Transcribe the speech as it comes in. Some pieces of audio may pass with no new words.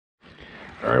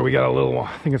All right, we got a little,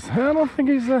 I don't think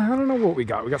he's, I don't know what we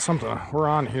got. We got something, we're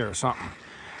on here or something.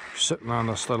 We're sitting on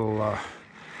this little,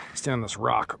 standing on this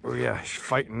rock. Oh yeah, he's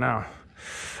fighting now.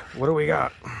 What do we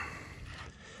got?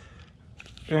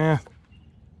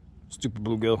 Stupid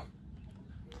bluegill.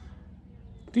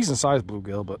 Decent sized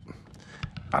bluegill, but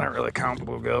I don't really count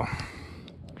bluegill.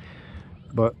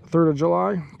 But 3rd of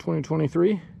July,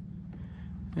 2023.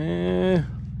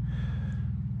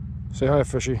 Say hi,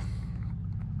 fishy.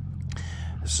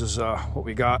 This is what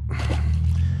we got.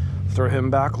 Throw him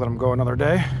back, let him go another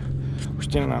day. We're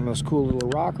standing on this cool little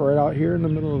rock right out here in the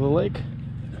middle of the lake.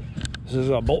 This is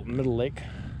Bolton Middle Lake.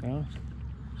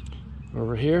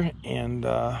 Over here, and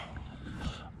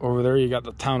over there you got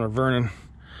the town of Vernon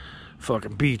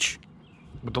fucking beach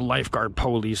with the lifeguard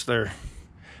police there.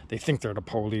 They think they're the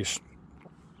police.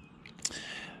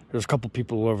 There's a couple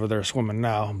people over there swimming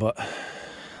now, but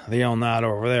they own that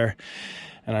over there.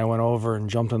 And I went over and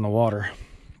jumped in the water.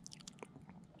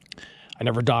 I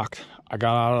never docked. I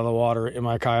got out of the water in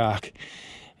my kayak,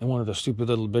 and one of the stupid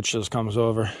little bitches comes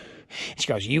over. She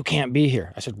goes, "You can't be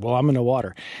here." I said, "Well, I'm in the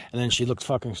water." And then she looked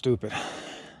fucking stupid.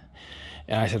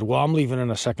 And I said, "Well, I'm leaving in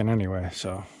a second anyway,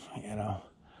 so, you know."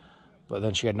 But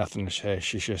then she had nothing to say.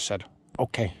 She just said,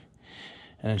 "Okay."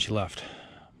 And then she left.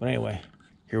 But anyway,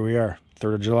 here we are,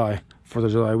 3rd of July, 4th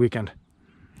of July weekend.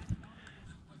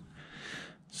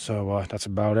 So that's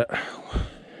about it.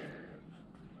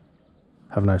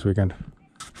 Have a nice weekend.